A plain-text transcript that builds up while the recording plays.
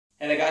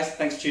Hey there guys,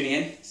 thanks for tuning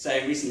in. So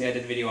recently I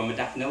did a video on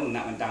modafinil and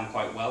that went down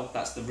quite well.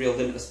 That's the real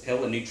limitless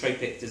pill, a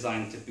nootropic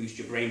designed to boost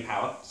your brain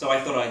power. So I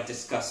thought I'd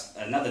discuss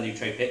another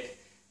nootropic,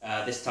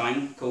 this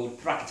time called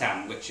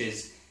Piracetam, which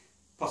is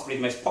possibly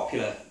the most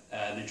popular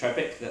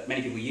nootropic that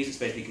many people use. It's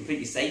supposed to be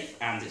completely safe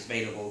and it's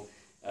available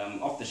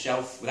off the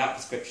shelf without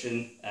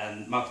prescription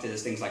and marketed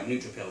as things like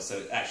nootropics. So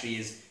it actually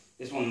is,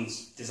 this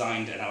one's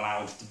designed and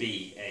allowed to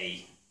be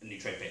a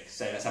nootropic.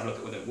 So let's have a look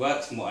at whether it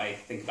works and what I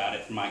think about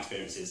it from my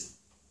experiences.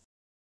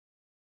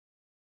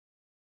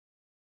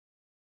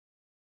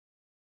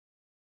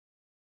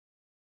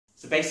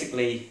 So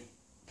basically,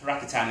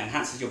 Piracetam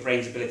enhances your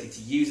brain's ability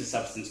to use a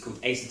substance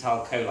called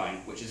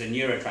acetylcholine, which is a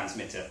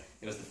neurotransmitter.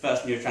 It was the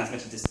first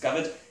neurotransmitter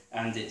discovered,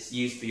 and it's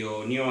used for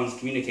your neurons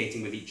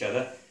communicating with each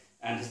other,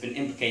 and has been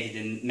implicated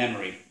in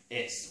memory.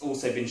 It's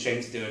also been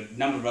shown to do a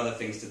number of other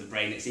things to the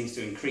brain. It seems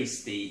to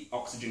increase the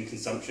oxygen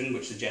consumption,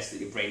 which suggests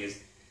that your brain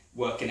is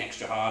working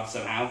extra hard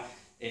somehow.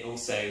 It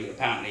also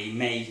apparently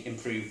may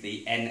improve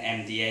the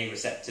NMDA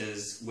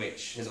receptors,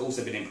 which has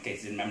also been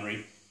implicated in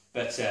memory.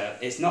 But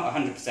it's not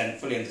 100%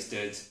 fully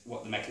understood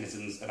what the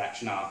mechanisms of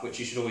action are, which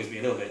you should always be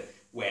a little bit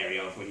wary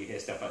of when you hear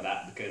stuff like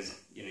that, because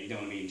you don't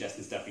want to be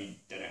ingesting stuff you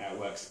don't know how it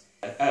works.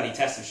 Early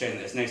tests have shown that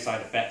there's no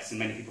side effects, and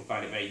many people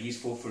find it very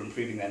useful for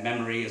improving their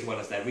memory as well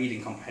as their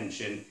reading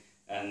comprehension,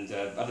 and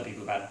other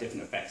people have had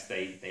different effects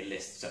they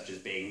list, such as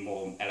being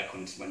more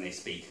eloquent when they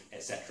speak,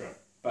 etc.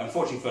 But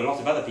unfortunately for a lot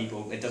of other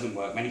people it doesn't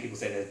work. Many people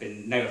say there's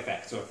been no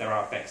effects, or if there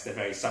are effects they're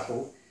very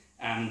subtle,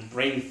 and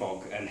brain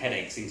fog and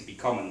headache seem to be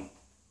common.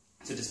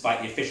 So despite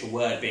the official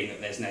word being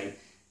that there's no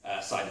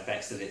side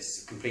effects, that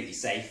it's completely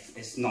safe,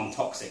 it's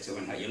non-toxic, so it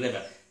won't hurt your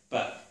liver,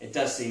 but it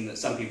does seem that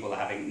some people are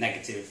having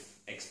negative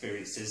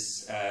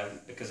experiences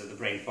because of the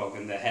brain fog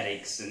and the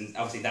headaches, and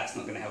obviously that's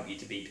not going to help you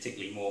to be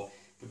particularly more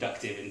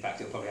productive. In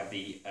fact, it'll probably have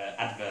the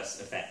adverse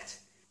effect.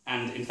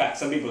 And in fact,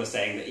 some people are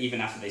saying that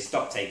even after they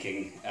stop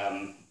taking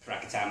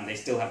Piracetam, they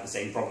still have the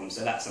same problems,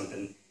 so that's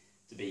something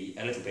to be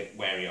a little bit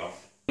wary of.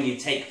 When you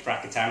take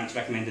Piracetam, it's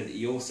recommended that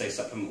you also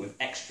supplement with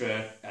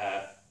extra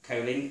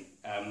choline.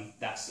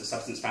 That's a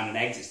substance found in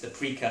eggs. It's the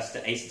precursor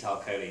to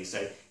acetylcholine.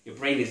 So your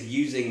brain is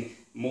using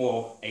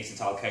more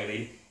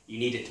acetylcholine. You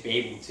need it to be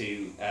able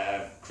to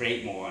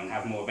create more and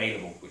have more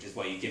available, which is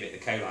why you give it the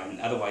choline.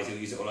 Otherwise you'll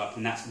use it all up,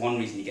 and that's one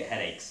reason you get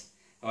headaches.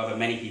 However,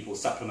 many people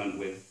supplement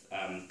with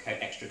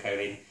extra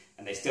choline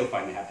and they still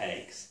find they have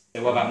headaches.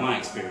 So what about my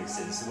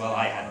experiences? Well,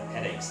 I had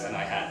headaches and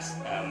I had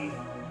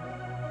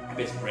a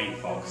bit of brain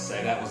fog, so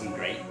that wasn't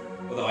great.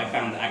 Although I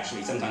found that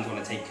actually sometimes when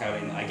I take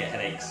choline I get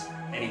headaches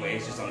anyway,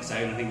 it's just on its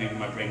own. I think maybe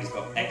my brain has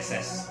got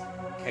excess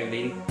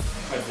choline.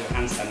 I tried to do a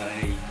handstand and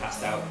I nearly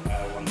passed out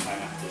one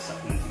time after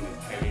supplementing with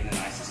choline, and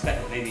I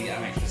suspect that maybe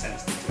I'm extra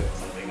sensitive to it or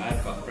something.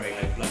 I've got very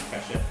low blood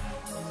pressure,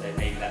 so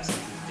maybe that's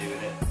something to do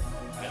with it.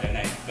 I don't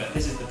know. But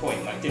this is the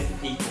point, like different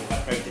people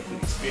have very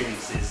different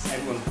experiences.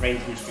 Everyone's brain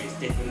chemistry is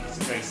different. It's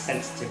a very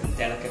sensitive and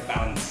delicate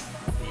balance,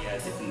 the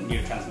different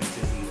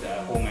neurotransmitters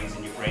and hormones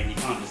in your brain. You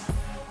can't just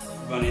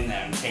run in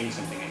there and change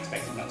something and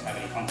expect it not to have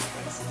any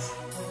consequences.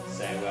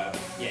 So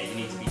yeah, you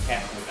need to be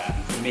careful with that.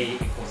 And for me,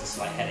 it caused a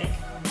slight headache.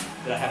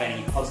 Did I have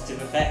any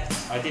positive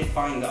effects? I did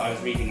find that I was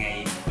reading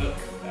a book,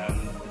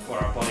 For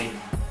Our Body,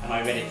 and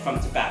I read it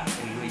front to back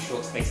in a really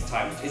short space of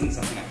time, which isn't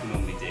something I can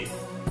normally do.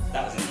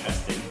 That was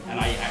interesting, and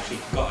I actually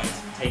forgot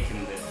I'd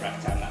taken the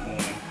Piracetam that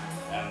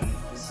morning.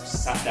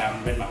 Just sat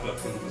down, read my book,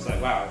 and was like,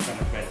 wow, I've kind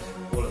of read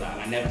all of that,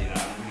 and I never do that.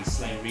 I'm a really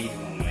slow reader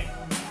normally.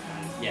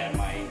 And yeah,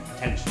 my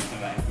retention of some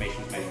of that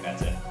information was maybe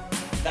better.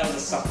 That was a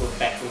subtle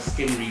effect, or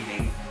skim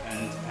reading,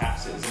 and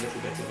perhaps it was a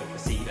little bit of a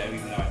placebo,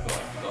 even though I thought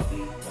I'd forgotten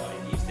that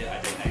I'd used it, I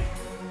don't know.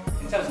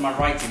 In terms of my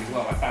writing as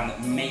well, I found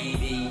that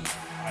maybe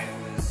I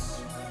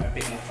was a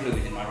bit more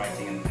fluid in my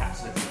writing and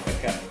perhaps a little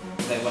quicker.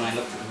 Although when I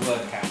looked at the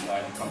word count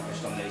that I'd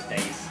accomplished on those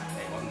days,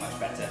 it wasn't much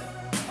better.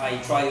 I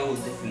tried all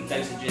the different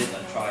dosages.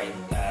 I tried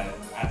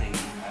adding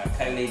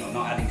choline or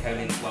not adding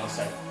choline as well,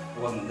 so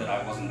it wasn't that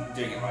I wasn't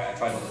doing it right. I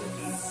tried all the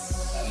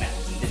different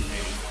methods and didn't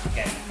really,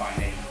 again,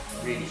 find any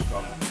really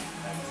strong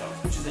results,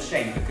 which is a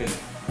shame, because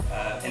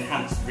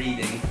enhanced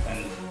reading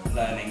and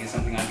learning is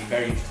something I'd be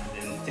very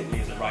interested in,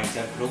 particularly as a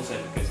writer, but also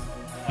because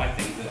I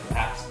think that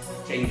perhaps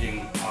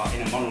changing our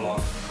inner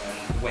monologue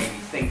and the way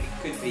we think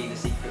could be the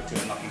secret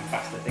to unlocking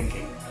faster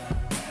thinking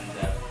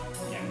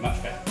and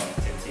much better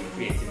productivity and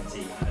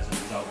creativity as a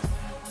result.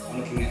 I'm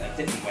looking at a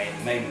different way at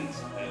the moment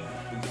of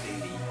boosting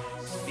the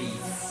speed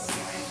of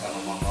my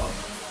internal monologue,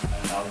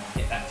 and I'll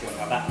get back to you on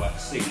how that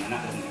works soon, and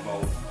that doesn't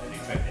involve a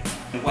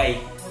nootropic. In a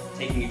way,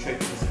 taking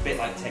nootropics is a bit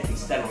like taking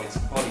steroids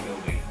for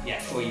bodybuilding. Yeah,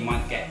 sure, you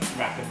might get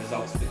rapid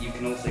results, but you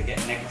can also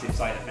get negative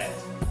side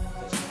effects,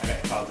 such as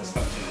erectile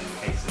dysfunction in the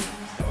case of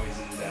steroids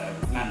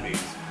and man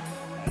boobs.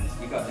 And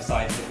you've got to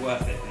decide, is it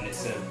worth it? And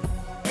it's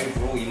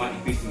overall, you might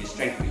be boosting your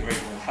strength, but your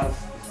overall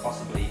health is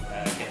possibly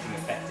getting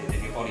affected,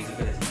 and your body's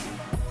ability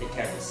to take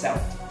care of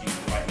itself to produce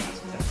the right amounts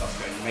of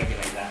testosterone and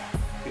regulate that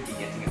could be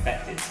getting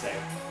affected. So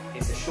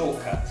it's a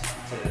shortcut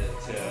to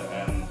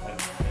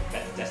a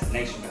better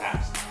destination,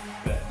 perhaps,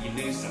 but you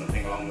lose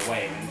something along the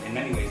way. And in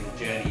many ways,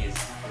 the journey is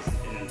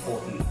an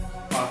important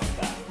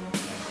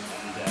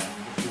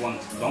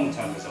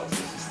long-term results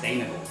are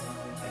sustainable,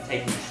 then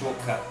taking a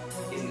shortcut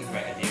isn't a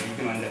great idea. You're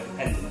going to end up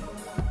dependent.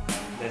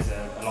 There's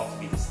a lot to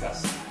be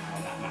discussed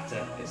on that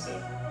matter. It's a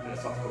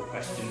philosophical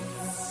question,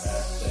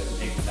 so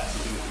maybe that's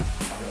something we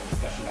can have a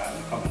discussion about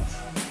in the comments.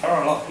 There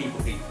are a lot of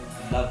people who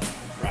love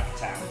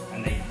Piracetam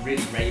and they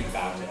really rave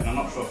about it, and I'm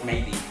not sure if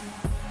maybe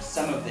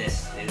some of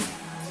this is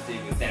to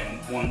do with them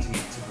wanting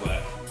it to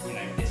work. You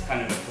know, it's kind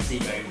of a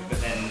placebo,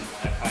 but then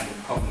a kind of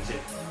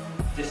cognitive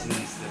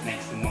dissonance that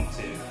makes them want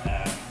to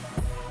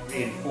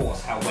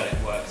reinforce how well it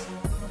works,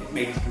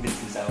 maybe to convince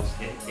themselves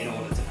in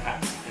order to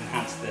perhaps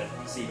enhance the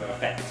placebo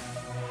effect.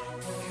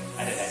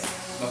 I don't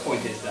know. My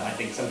point is that I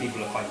think some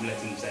people are quite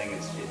militant, saying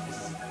this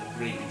is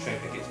really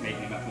nootropic, it's made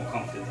me much more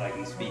confident that I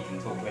can speak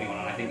and talk to anyone,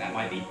 and I think that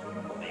might be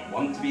what they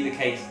want to be the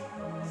case.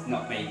 It's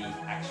not maybe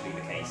actually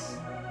the case.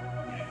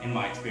 You know, in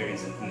my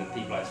experience and from the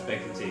people I've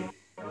spoken to,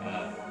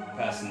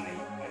 personally,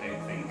 I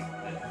don't think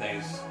that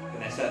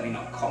they're certainly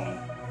not common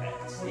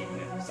effects, even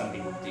if some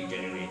people do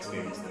genuinely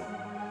experience them.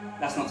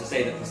 That's not to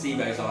say that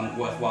placebos aren't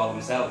worthwhile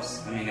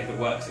themselves. I mean, if it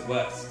works, it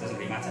works. It doesn't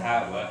really matter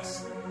how it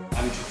works.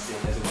 I'm interested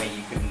if there's a way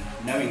you can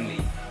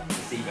knowingly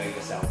placebo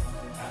yourself,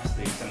 perhaps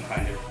through some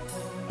kind of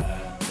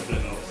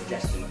subliminal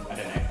suggestion. I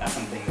don't know. That's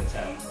something that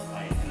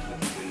I intend to look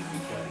into in the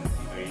future. I think it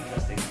would be very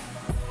interesting.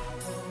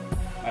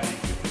 I don't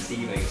think you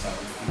placebo yourself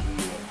into thinking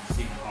you were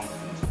super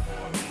confident,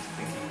 or into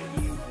thinking that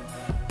you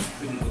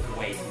couldn't look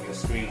away from your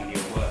screen when you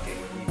were working.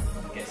 You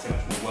get so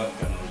much more work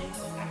done, or you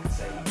act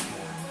so much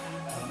more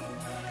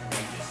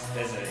courageous.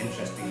 There's an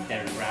interesting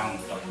Derren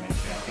Brown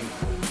documentary, I think,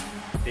 called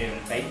Fear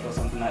and Faith or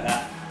something like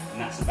that, and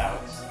that's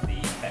about the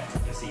effect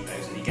of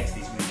placebos, and he gets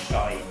these really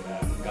shy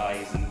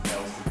guys and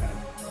girls to kind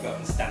of go up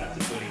and stand up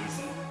to bullies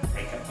and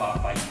break up bar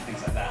fights and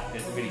things like that.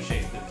 It really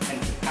shows the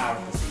potential power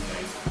of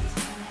placebos, which is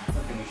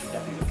something we should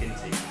definitely look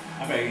into.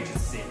 I'm very interested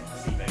to see if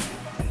placebo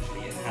could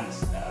potentially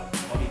enhance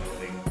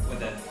bodybuilding,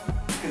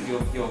 because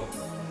your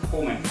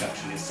hormone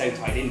production is so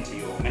tied into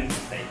your mental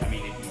state. I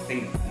mean, if you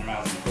think an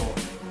arousing thought,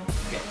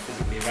 you get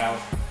physically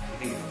aroused.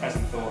 If you think of a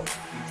depressing thought,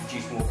 you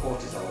produce more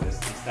cortisol. It's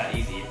that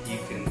easy. If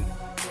you can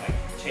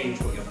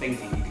change what you're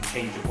thinking, you can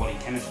change your body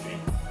chemistry.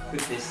 Could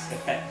this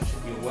affect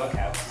your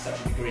workout to such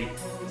a degree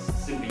that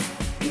simply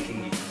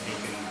thinking you've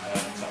taken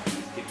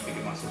supplements to give you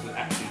bigger muscles would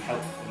actually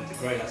help them to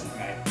grow? That's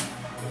something I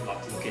would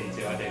like to look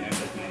into. I don't know if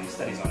there's been any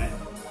studies on it.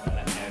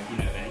 Let me know if you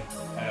know of any.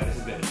 This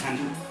is a bit of a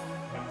tangent.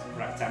 Back to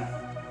Piracetam.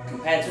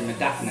 Compared to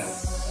modafinil,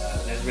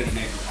 there's really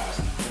no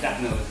comparison.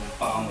 Modafinil is a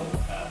far more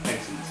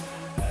potent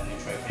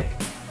nootropic,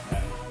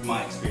 from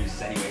my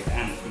experiences anyway,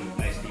 and from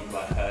most people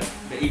I've heard.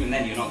 But even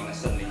then, you're not going to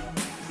suddenly.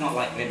 It's not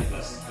like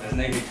Limitless. There's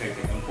no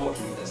nootropic,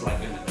 unfortunately, that's like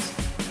Limitless.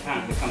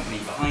 Apparently, the company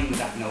behind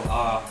modafinil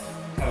are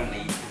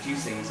currently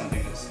producing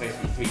something that's supposed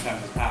to be 3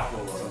 times as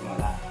powerful or something like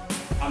that.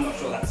 I'm not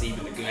sure that's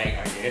even a great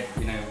idea.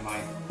 You know, my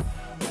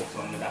thoughts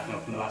on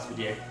modafinil from the last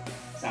video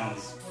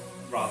sounds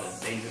rather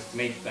dangerous to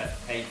me, but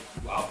hey,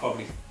 well, I'll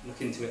probably look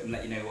into it and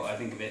let you know what I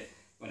think of it.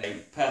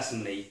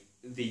 Personally,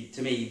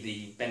 to me,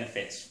 the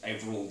benefits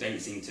overall don't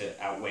seem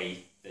to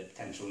outweigh the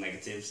potential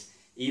negatives.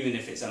 Even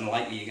if it's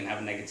unlikely you're going to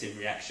have a negative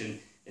reaction,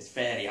 it's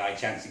fairly high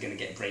chance you're going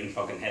to get brain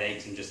fog and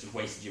headaches and just have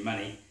wasted your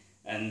money.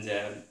 And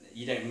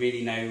you don't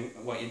really know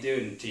what you're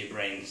doing to your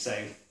brain. So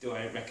do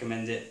I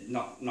recommend it?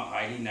 Not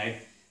highly, no.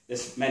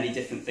 There's many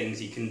different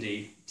things you can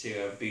do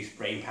to boost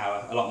brain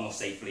power a lot more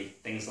safely.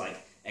 Things like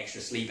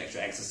extra sleep,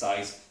 extra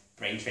exercise,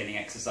 brain training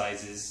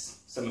exercises,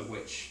 some of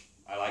which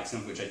I like, some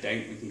of which I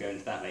don't. We can go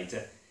into that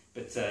later.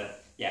 But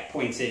yeah,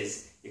 point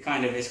is, it's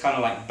kind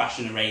of like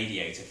bashing a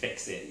radio to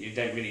fix it. You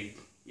don't really,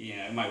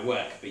 it might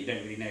work, but you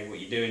don't really know what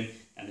you're doing,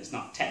 and it's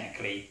not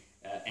technically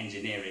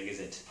engineering, is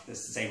it?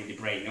 It's the same with your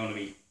brain. You don't want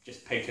to be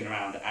just poking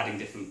around, adding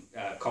different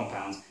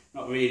compounds,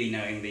 not really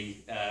knowing the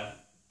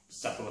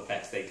subtle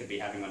effects they could be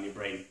having on your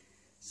brain.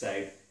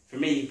 So for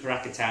me,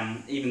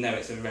 Piracetam, even though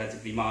it's a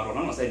relatively mild one,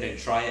 I'm not saying don't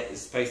try it,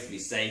 it's supposed to be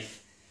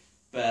safe,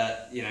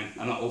 but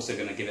I'm not also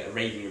going to give it a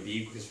raving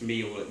review, because for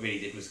me all it really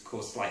did was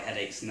cause slight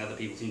headaches, and other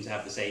people seem to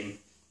have the same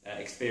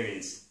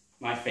experience.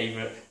 My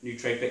favourite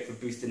nootropic for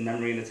boosting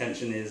memory and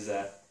attention is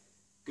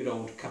good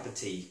old cup of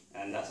tea,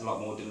 and that's a lot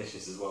more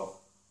delicious as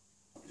well.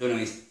 So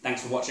anyways,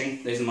 thanks for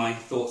watching. Those are my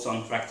thoughts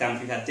on Piracetam.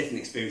 If you've had different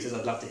experiences,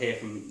 I'd love to hear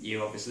from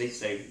you, obviously,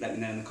 so let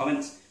me know in the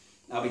comments.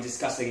 I'll be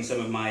discussing some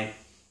of my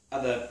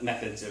other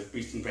methods of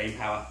boosting brain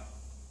power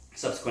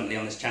subsequently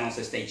on this channel,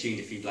 so stay tuned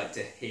if you'd like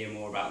to hear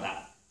more about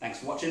that. Thanks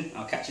for watching.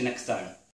 I'll catch you next time.